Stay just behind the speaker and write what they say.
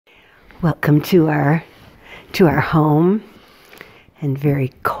Welcome to our home in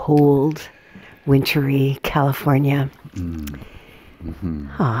very cold, wintry California.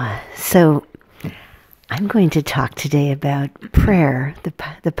 So I'm going to talk today about prayer,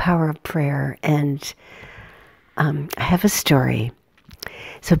 the power of prayer, and I have a story.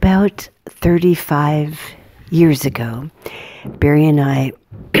 So about 35 years ago, Barry and I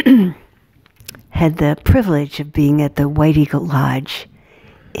had the privilege of being at the White Eagle Lodge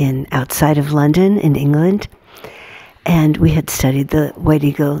outside of London in England, and we had studied the White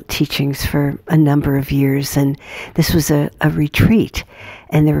Eagle teachings for a number of years, and this was a retreat,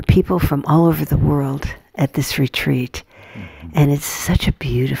 and there were people from all over the world at this retreat, and it's such a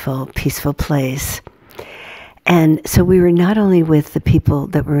beautiful, peaceful place. And so we were not only with the people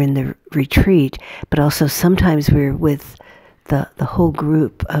that were in the retreat, but also sometimes we were with the whole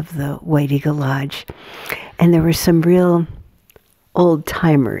group of the White Eagle Lodge, and there were some real old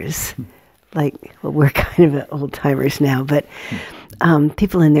timers, like, well, we're kind of old timers now, but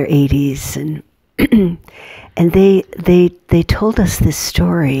people in their 80s, and they told us this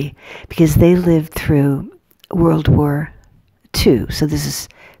story because they lived through World War II. So this is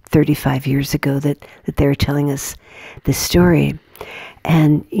 35 years ago that they were telling us this story.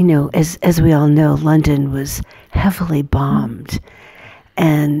 And, you know, as we all know, London was heavily bombed,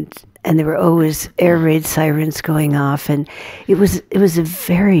 and there were always air raid sirens going off, and it was a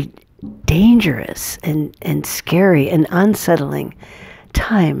very dangerous and scary and unsettling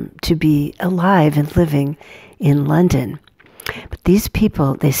time to be alive and living in London. But these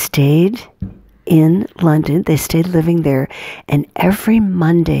people, they stayed in London, they stayed living there, and every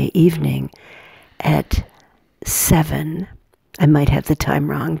Monday evening at 7, I might have the time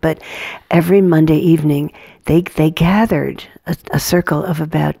wrong, but every Monday evening they gathered a circle of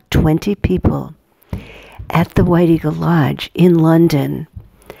about 20 people at the White Eagle Lodge in London,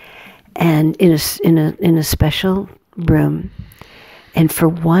 and in a special room, and for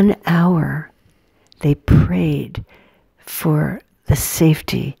 1 hour they prayed for the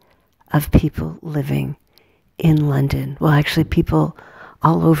safety of people living in London. Well, actually people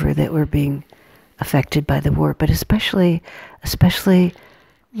all over that were being affected by the war, but especially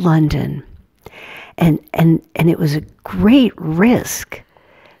London. And it was a great risk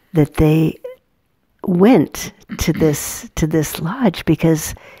that they went to this lodge,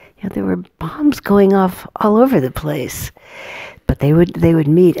 because there were bombs going off all over the place. But they would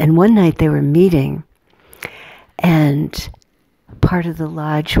meet, and one night they were meeting, and part of the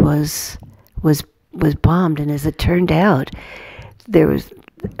lodge was bombed, and as it turned out, there was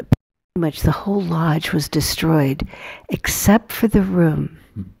pretty much the whole lodge was destroyed except for the room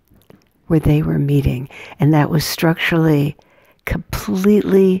where they were meeting, and that was structurally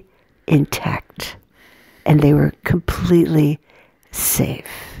completely intact, and they were completely safe.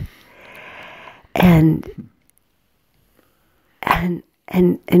 And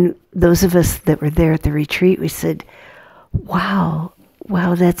those of us that were there at the retreat, we said, wow,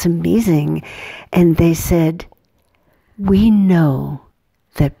 that's amazing. And they said, we know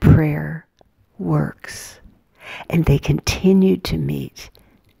that prayer works. And they continued to meet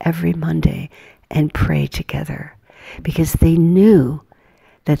every Monday and pray together, because they knew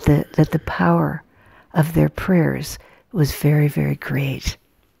that the power of their prayers was very, very great.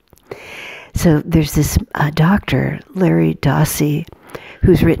 So there's this doctor, Larry Dossey,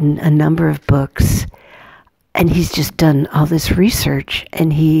 who's written a number of books, and he's just done all this research,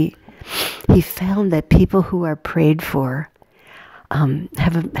 and he found that people who are prayed for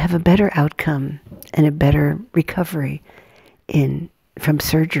have a better outcome and a better recovery from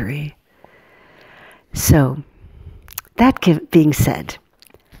surgery. So that being said,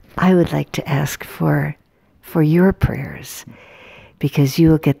 I would like to ask for your prayers, because you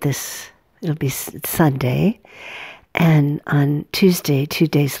will get this. It'll be Sunday, and on Tuesday, 2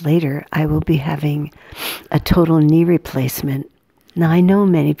 days later, I will be having a total knee replacement. Now, I know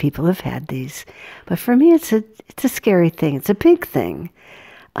many people have had these, but for me, it's a scary thing. It's a big thing.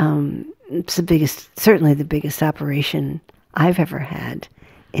 It's certainly the biggest operation I've ever had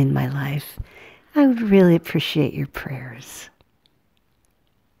in my life. I would really appreciate your prayers.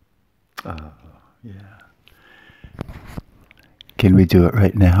 Yeah. Can we do it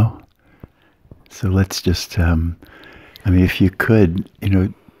right now? So let's just, if you could,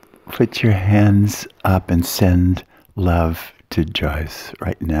 put your hands up and send love to Joyce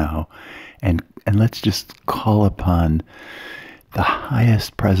right now. And let's just call upon the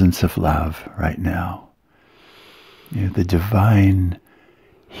highest presence of love right now. The divine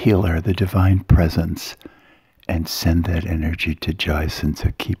healer, the divine presence, and send that energy to Joyce, and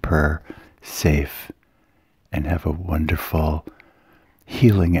to keep her safe and have a wonderful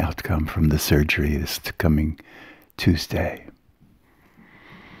healing outcome from the surgery this coming Tuesday.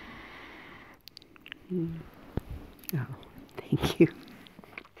 Oh, thank you.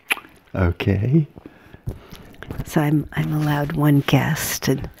 Okay. So I'm allowed one guest,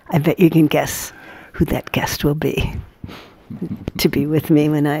 and I bet you can guess who that guest will be to be with me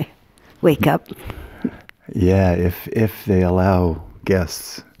when I wake up. Yeah, if they allow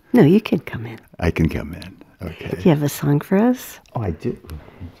guests. No, you can come in. I can come in. Okay. Do you have a song for us? Oh, I do.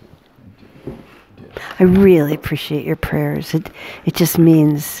 I really appreciate your prayers. It just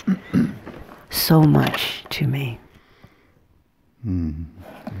means so much to me.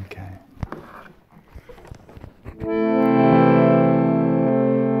 Okay.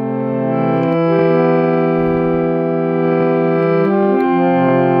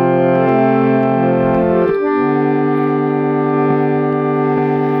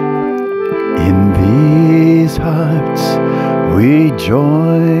 In these hearts we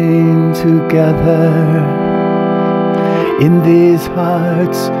join together. In these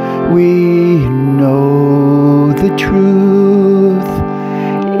hearts we know the truth.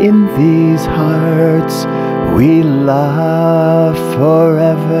 In these hearts we love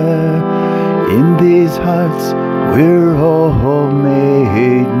forever. In these hearts we're all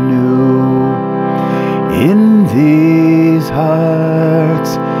made new. In these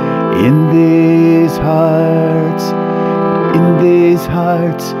hearts, in these hearts, in these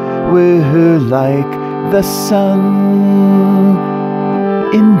hearts we're like the sun.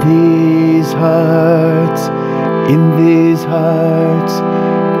 In these hearts, in these hearts,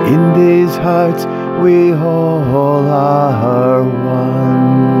 in these hearts we all are one.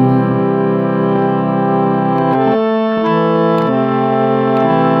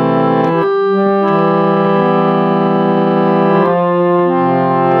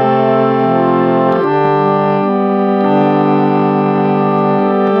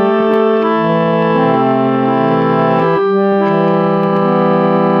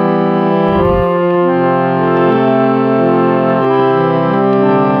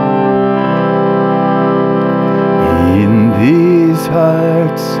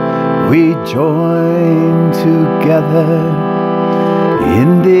 We join together.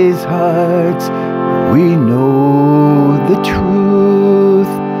 In these hearts we know the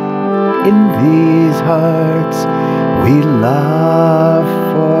truth. In these hearts we love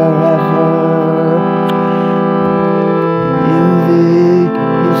forever. In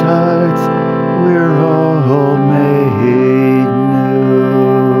these hearts we're all made new.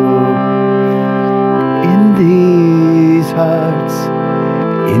 In these hearts,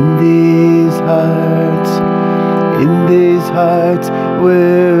 in these hearts, in these hearts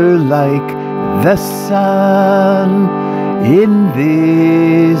we're like the sun. In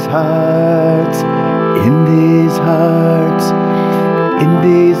these hearts, in these hearts, in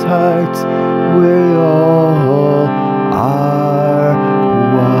these hearts we all are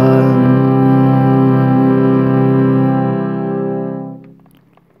one.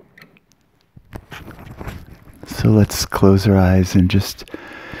 So let's close our eyes and just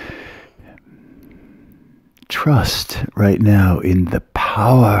trust right now in the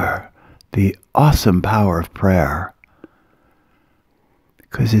power, the awesome power of prayer.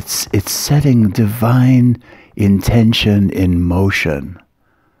 Because it's setting divine intention in motion.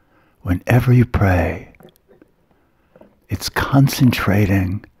 Whenever you pray, it's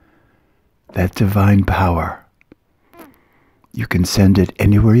concentrating that divine power. You can send it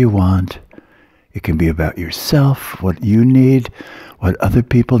anywhere you want. It can be about yourself, what you need, what other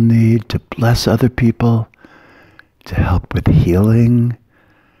people need, to bless other people, to help with healing.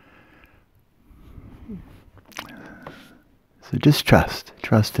 So just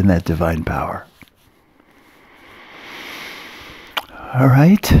trust in that divine power. All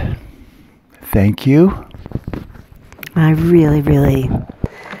right. Thank you. I really, really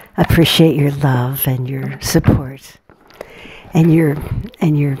appreciate your love and your support and your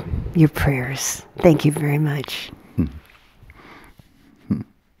prayers. Thank you very much.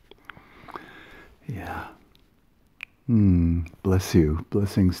 Yeah. Bless you.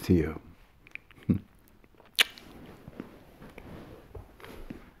 Blessings to you.